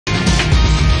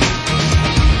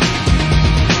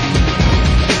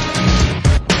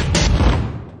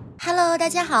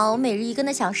家好，每日一更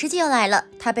的小师姐又来了。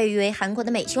她被誉为韩国的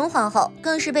美胸皇后，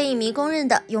更是被影迷公认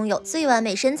的拥有最完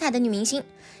美身材的女明星，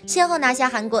先后拿下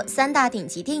韩国3大顶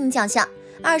级电影奖项。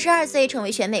22岁成为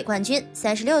选美冠军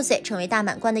，36岁成为大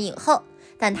满贯的影后，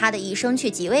但她的一生却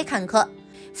极为坎坷。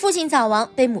父亲早亡，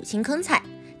被母亲坑踩，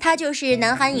她就是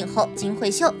南韩影后金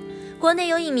惠秀。国内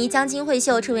有影迷将金惠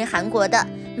秀称为韩国的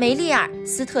梅丽尔·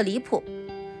斯特里普。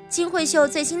金惠秀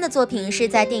最新的作品是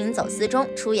在电影《走私》中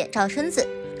出演赵春子。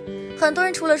很多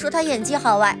人除了说她演技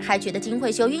好外，还觉得金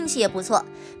惠秀运气也不错。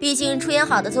毕竟出演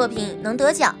好的作品能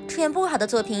得奖，出演不好的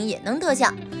作品也能得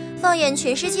奖。放眼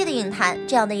全世界的影坛，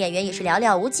这样的演员也是寥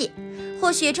寥无几。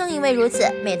或许正因为如此，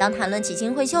每当谈论起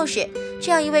金惠秀时，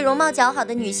这样一位容貌姣好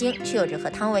的女星，却有着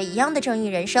和汤唯一样的正义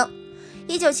人生。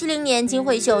1970年，金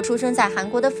惠秀出生在韩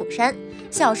国的釜山。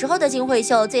小时候的金惠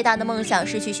秀最大的梦想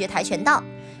是去学跆拳道。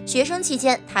学生期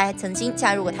间，她还曾经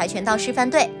加入过跆拳道示范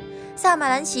队。萨马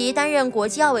兰奇担任国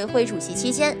际奥委会主席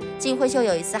期间，金惠秀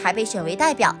有一次还被选为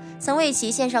代表，曾为其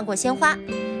献上过鲜花。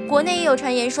国内也有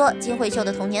传言说，金惠秀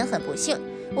的童年很不幸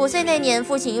，5岁那年，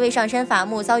父亲因为上山伐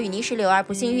木遭遇泥石流而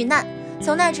不幸遇难。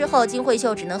从那之后，金惠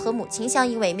秀只能和母亲相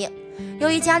依为命。由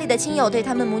于家里的亲友对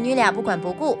他们母女俩不管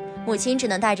不顾，母亲只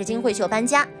能带着金惠秀搬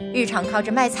家，日常靠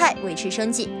着卖菜维持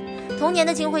生计。童年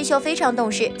的金惠秀非常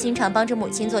懂事，经常帮着母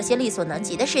亲做些力所能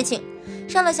及的事情。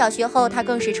上了小学后，她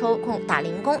更是抽空打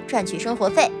零工赚取生活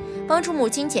费，帮助母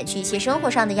亲减去一些生活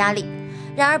上的压力。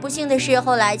然而不幸的是，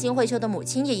后来金惠秀的母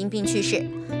亲也因病去世，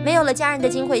没有了家人的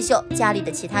金惠秀，家里的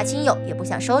其他亲友也不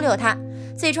想收留她，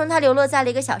最终她流落在了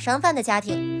一个小商贩的家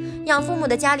庭。养父母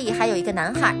的家里还有一个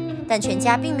男孩，但全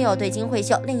家并没有对金惠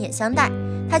秀另眼相待，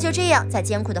她就这样在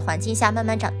艰苦的环境下慢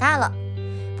慢长大了。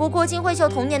不过金惠秀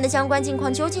童年的相关境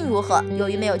况究竟如何，由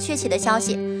于没有确切的消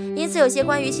息，因此有些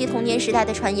关于其童年时代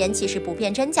的传言其实不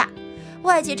辨真假。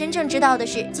外界真正知道的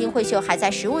是，金惠秀还在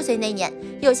15岁那年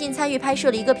有幸参与拍摄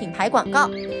了一个品牌广告，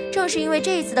正是因为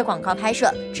这一次的广告拍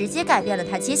摄，直接改变了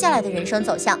她接下来的人生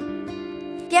走向。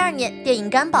第2年，电影《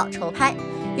甘宝》筹拍，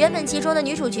原本其中的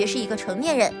女主角是一个成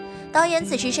年人，导演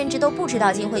此时甚至都不知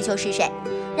道金惠秀是谁。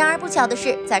然而不巧的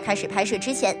是，在开始拍摄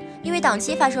之前，因为档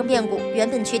期发生变故，原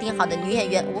本确定好的女演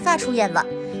员无法出演了，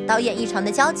导演异常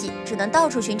的焦急，只能到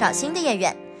处寻找新的演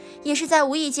员。也是在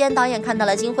无意间，导演看到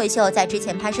了金惠秀在之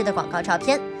前拍摄的广告照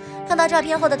片。看到照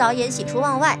片后的导演喜出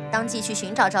望外，当即去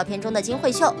寻找照片中的金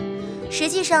惠秀。实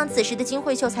际上，此时的金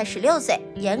惠秀才16岁，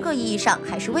严格意义上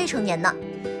还是未成年呢。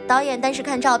导演单是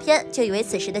看照片就以为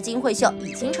此时的金惠秀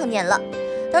已经成年了。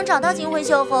等找到金惠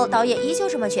秀后，导演依旧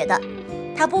这么觉得。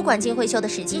他不管金惠秀的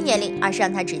实际年龄，而是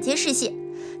让她直接试戏。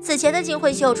此前的金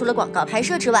惠秀除了广告拍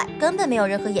摄之外，根本没有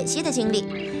任何演戏的经历。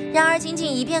然而仅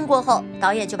仅一遍过后，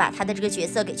导演就把她的这个角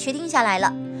色给确定下来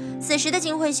了。此时的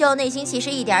金惠秀内心其实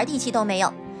一点底气都没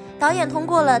有，导演通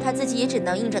过了，她自己也只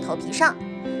能硬着头皮上。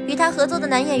与她合作的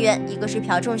男演员，一个是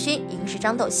朴正勋，一个是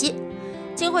张斗熙。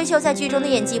金惠秀在剧中的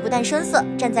演技不但生涩，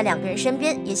站在2个人身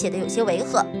边也显得有些违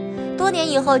和。多年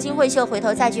以后，金惠秀回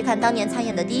头再去看当年参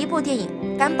演的第1部电影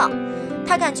《甘宝》，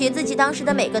她感觉自己当时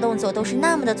的每个动作都是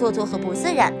那么的做作和不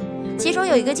自然。其中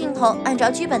有一个镜头，按照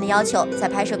剧本的要求，在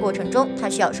拍摄过程中，她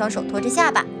需要双手托着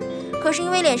下巴，可是因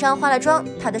为脸上化了妆，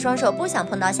她的双手不想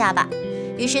碰到下巴，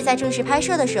于是在正式拍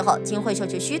摄的时候，金惠秀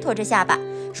就虚托着下巴，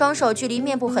双手距离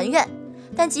面部很远。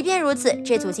但即便如此，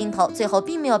这组镜头最后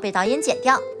并没有被导演剪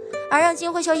掉。而让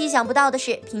金惠秀意想不到的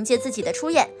是，凭借自己的出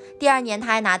演，第2年她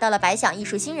还拿到了百想艺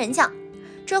术新人奖。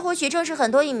这或许正是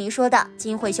很多影迷说的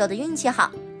金惠秀的运气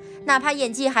好，哪怕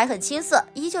演技还很青涩，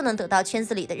依旧能得到圈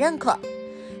子里的认可。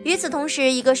与此同时，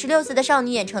一个16岁的少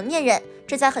女演成年人，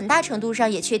这在很大程度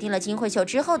上也确定了金惠秀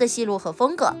之后的戏路和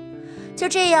风格。就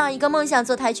这样，一个梦想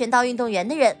做跆拳道运动员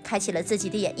的人，开启了自己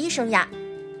的演艺生涯。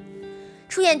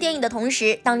出演电影的同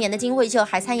时，当年的金惠秀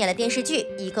还参演了电视剧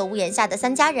《一个屋檐下的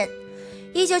3家人》。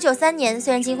1993年，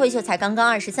虽然金惠秀才刚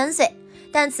刚23岁，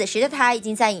但此时的她已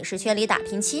经在影视圈里打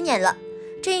拼7年了。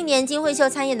这一年，金惠秀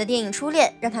参演的电影《初恋》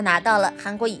让她拿到了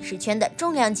韩国影视圈的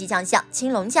重量级奖项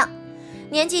青龙奖。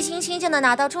年纪轻轻就能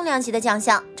拿到重量级的奖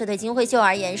项，这对金惠秀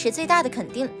而言是最大的肯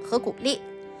定和鼓励。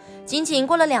仅仅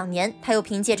过了2年，她又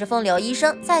凭借着《风流医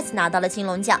生》再次拿到了青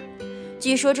龙奖。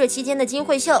据说这期间的金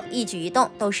惠秀一举一动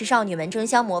都是少女们争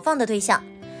相模仿的对象。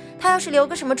她要是留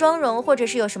个什么妆容，或者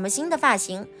是有什么新的发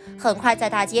型，很快在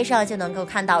大街上就能够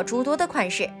看到诸多的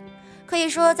款式。可以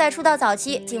说，在出道早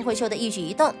期，金惠秀的一举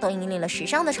一动都引领了时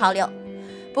尚的潮流。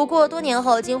不过多年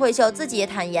后，金惠秀自己也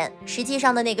坦言，实际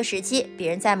上的那个时期，别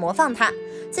人在模仿她，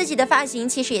自己的发型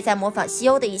其实也在模仿西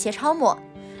欧的一些超模。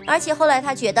而且后来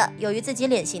她觉得，由于自己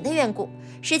脸型的缘故，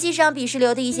实际上彼时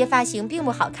留的一些发型并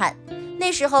不好看。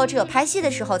那时候只有拍戏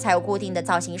的时候才有固定的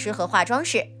造型师和化妆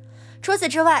师。除此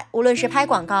之外，无论是拍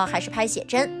广告还是拍写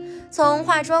真，从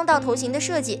化妆到头型的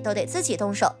设计都得自己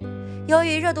动手。由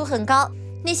于热度很高，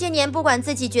那些年不管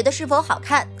自己觉得是否好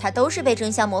看，她都是被争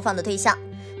相模仿的对象，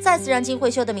再次让金惠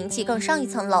秀的名气更上一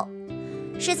层楼。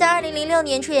是在2006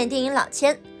年出演电影《老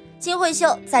千》，金惠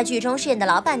秀在剧中饰演的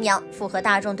老板娘，符合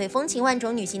大众对风情万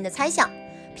种女性的猜想。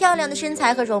漂亮的身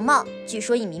材和容貌，据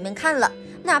说影迷们看了，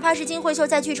哪怕是金惠秀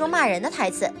在剧中骂人的台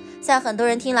词，在很多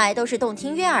人听来都是动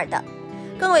听悦耳的。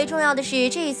更为重要的是，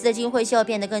这一次的金惠秀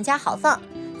变得更加豪放，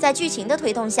在剧情的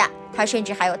推动下，她甚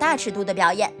至还有大尺度的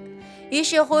表演。于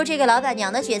是乎，这个老板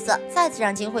娘的角色再次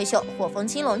让金惠秀火风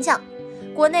青龙奖。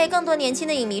国内更多年轻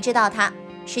的影迷知道她，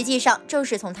实际上正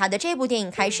是从她的这部电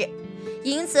影开始。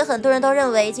因此，很多人都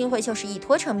认为金惠秀是一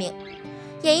脱成名。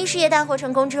演艺事业大获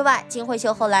成功之外，金惠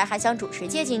秀后来还想主持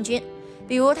界进军，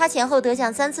比如她前后得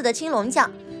奖3次的青龙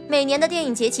奖。每年的电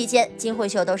影节期间，金惠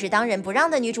秀都是当仁不让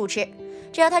的女主持。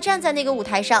只要她站在那个舞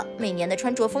台上，每年的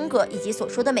穿着风格以及所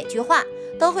说的每句话，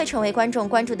都会成为观众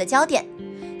关注的焦点。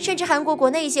甚至韩国国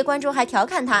内一些观众还调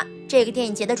侃她，这个电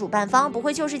影节的主办方不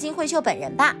会就是金惠秀本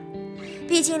人吧？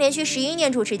毕竟连续11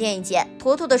年主持电影节，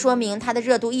妥妥的说明她的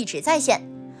热度一直在线。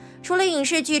除了影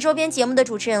视剧周边节目的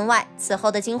主持人外，此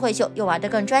后的金惠秀又玩得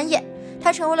更专业，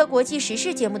她成为了国际时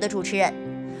事节目的主持人。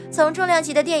从重量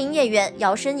级的电影演员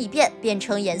摇身一变，变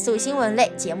成严肃新闻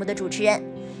类节目的主持人。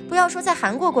不要说在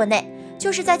韩国国内，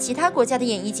就是在其他国家的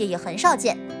演艺界也很少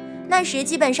见。那时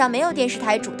基本上没有电视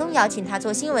台主动邀请她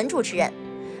做新闻主持人，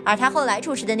而她后来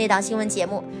主持的那档新闻节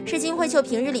目是金惠秀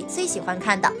平日里最喜欢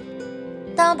看的。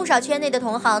当不少圈内的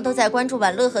同行都在关注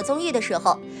玩乐和综艺的时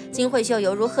候，金惠秀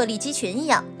犹如鹤立鸡群一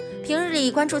样，平日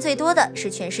里关注最多的是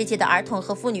全世界的儿童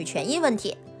和妇女权益问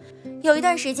题。有一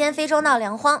段时间非洲闹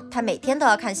粮荒，她每天都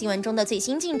要看新闻中的最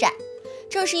新进展。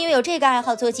正是因为有这个爱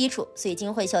好做基础，所以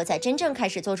金惠秀在真正开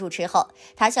始做主持后，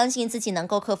她相信自己能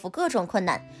够克服各种困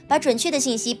难，把准确的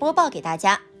信息播报给大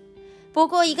家。不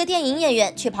过一个电影演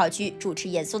员却跑去主持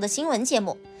严肃的新闻节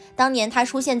目，当年她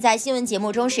出现在新闻节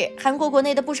目中时，韩国国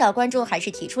内的不少观众还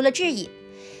是提出了质疑。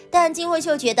但金惠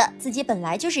秀觉得自己本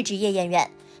来就是职业演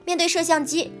员，面对摄像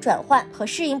机转换和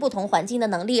适应不同环境的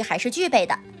能力还是具备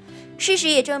的。事实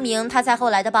也证明她在后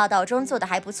来的报道中做得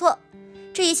还不错。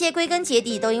这一切归根结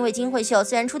底都因为金惠秀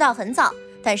虽然出道很早，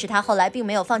但是她后来并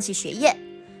没有放弃学业。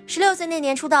16岁那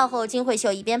年出道后，金惠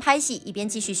秀一边拍戏一边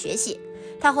继续学习。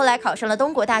她后来考上了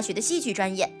东国大学的戏剧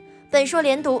专业，本硕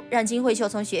连读，让金惠秀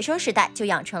从学生时代就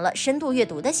养成了深度阅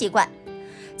读的习惯。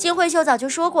金惠秀早就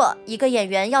说过，一个演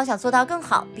员要想做到更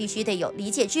好，必须得有理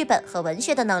解剧本和文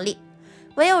学的能力。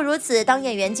唯有如此，当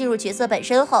演员进入角色本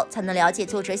身后，才能了解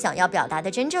作者想要表达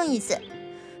的真正意思。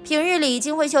平日里，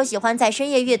金惠秀喜欢在深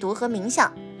夜阅读和冥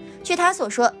想。据她所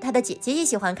说，她的姐姐也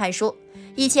喜欢看书。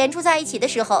以前住在一起的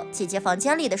时候，姐姐房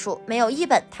间里的书没有一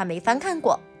本她没翻看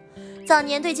过。早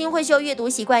年对金惠秀阅读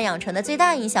习惯养成的最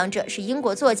大影响者是英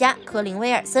国作家科林·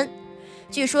威尔森。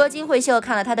据说金惠秀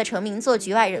看了他的成名作《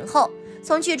局外人》后，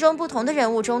从剧中不同的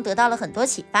人物中得到了很多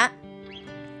启发。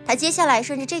他接下来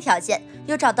顺着这条线，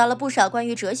又找到了不少关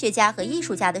于哲学家和艺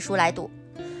术家的书来读。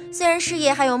虽然事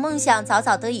业还有梦想早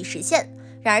早得以实现，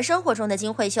然而生活中的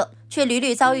金惠秀却屡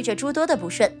屡遭遇着诸多的不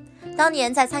顺。当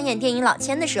年在参演电影《老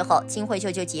千》的时候，金惠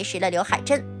秀就结识了刘海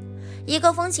镇，一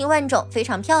个风情万种非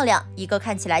常漂亮，一个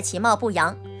看起来其貌不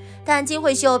扬，但金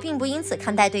惠秀并不因此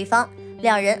看待对方，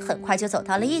两人很快就走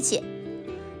到了一起。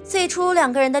最初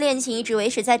两个人的恋情一直维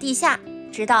持在地下，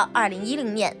直到2010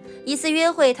年一次约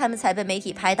会，他们才被媒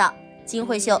体拍到。金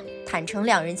惠秀坦诚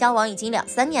两人交往已经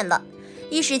2-3年了，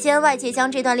一时间外界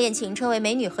将这段恋情称为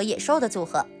美女和野兽的组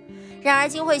合。然而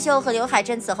金惠秀和刘海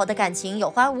镇此后的感情有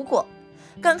花无果。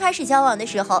刚开始交往的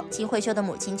时候，金惠秀的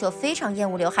母亲就非常厌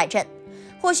恶刘海镇，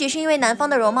或许是因为男方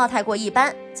的容貌太过一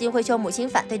般，金惠秀母亲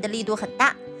反对的力度很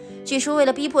大。据说为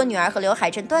了逼迫女儿和刘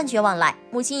海镇断绝往来，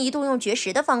母亲一度用绝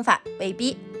食的方法威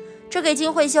逼，这给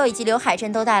金惠秀以及刘海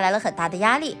镇都带来了很大的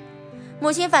压力。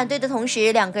母亲反对的同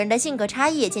时，两个人的性格差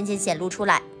异也渐渐显露出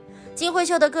来。金惠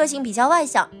秀的个性比较外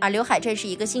向，而刘海镇是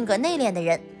一个性格内敛的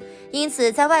人，因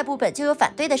此在外部本就有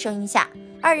反对的声音下，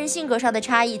二人性格上的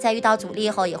差异在遇到阻力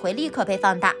后也会立刻被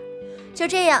放大。就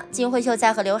这样，金惠秀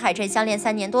在和刘海镇相恋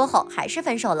3年多后还是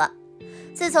分手了。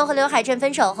自从和刘海镇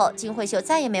分手后，金惠秀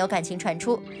再也没有感情传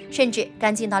出，甚至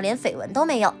干净到连绯闻都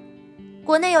没有。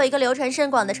国内有一个流传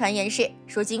甚广的传言是，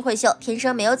说金惠秀天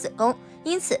生没有子宫，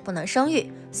因此不能生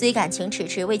育，所以感情迟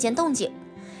迟未见动静。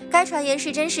该传言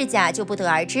是真是假就不得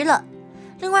而知了。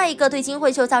另外一个对金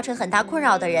惠秀造成很大困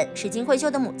扰的人是金惠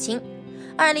秀的母亲。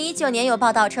2019年有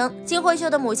报道称，金惠秀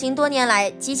的母亲多年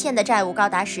来积欠的债务高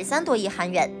达13多亿韩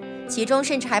元，其中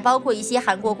甚至还包括一些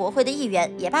韩国国会的议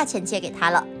员也把钱借给他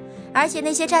了。而且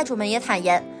那些债主们也坦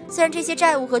言，虽然这些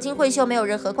债务和金惠秀没有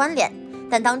任何关联，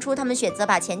但当初他们选择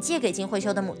把钱借给金惠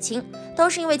秀的母亲，都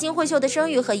是因为金惠秀的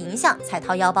声誉和影响才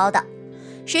掏腰包的。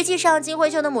实际上，金惠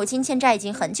秀的母亲欠债已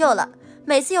经很久了，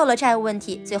每次有了债务问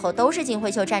题，最后都是金惠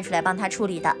秀站出来帮她处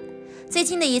理的。最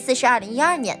近的一次是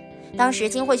2012年，当时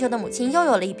金惠秀的母亲又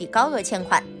有了一笔高额欠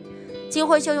款，金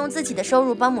惠秀用自己的收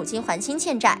入帮母亲还清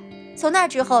欠债。从那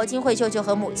之后，金惠秀就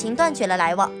和母亲断绝了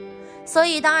来往。所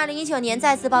以当2019年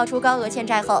再次爆出高额欠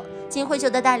债后，金惠秀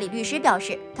的代理律师表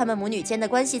示，他们母女间的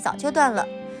关系早就断了，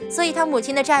所以她母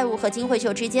亲的债务和金惠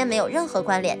秀之间没有任何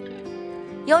关联。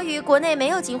由于国内没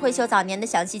有金惠秀早年的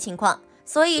详细情况，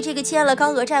所以这个欠了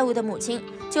高额债务的母亲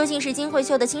究竟是金惠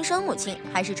秀的亲生母亲，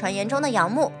还是传言中的养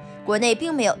母，国内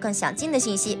并没有更详尽的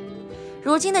信息。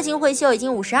如今的金惠秀已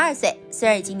经52岁，虽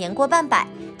然已经年过半百，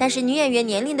但是女演员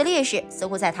年龄的劣势似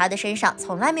乎在她的身上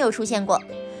从来没有出现过。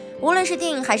无论是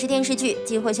电影还是电视剧，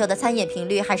金惠秀的参演频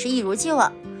率还是一如既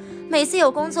往。每次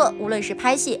有工作，无论是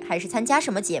拍戏还是参加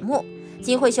什么节目，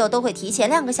金惠秀都会提前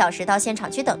2个小时到现场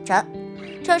去等着。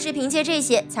正是凭借这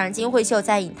些，才让金惠秀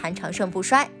在影坛长盛不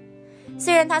衰。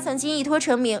虽然她曾经一脱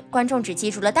成名，观众只记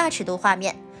住了大尺度画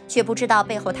面，却不知道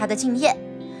背后她的敬业。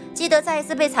记得在一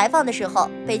次被采访的时候，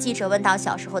被记者问到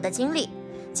小时候的经历，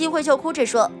金惠秀哭着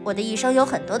说：“我的一生有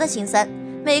很多的辛酸，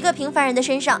每一个平凡人的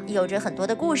身上也有着很多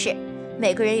的故事，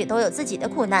每个人也都有自己的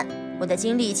苦难，我的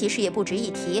经历其实也不值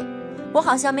一提。我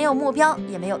好像没有目标，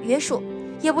也没有约束，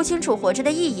也不清楚活着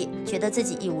的意义，觉得自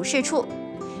己一无是处。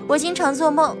我经常做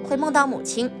梦，会梦到母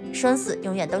亲，生死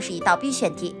永远都是一道必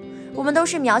选题，我们都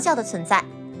是渺小的存在，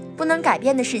不能改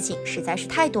变的事情实在是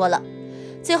太多了。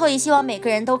最后也希望每个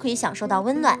人都可以享受到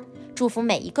温暖，祝福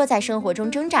每一个在生活中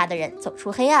挣扎的人走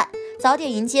出黑暗，早点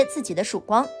迎接自己的曙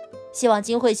光。希望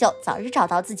金惠秀早日找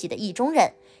到自己的意中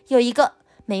人，有一个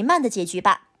美满的结局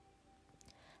吧。”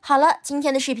好了，今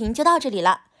天的视频就到这里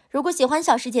了。如果喜欢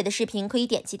小师姐的视频，可以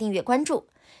点击订阅关注。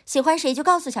喜欢谁就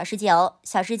告诉小师姐哦，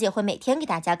小师姐会每天给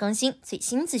大家更新最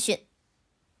新资讯。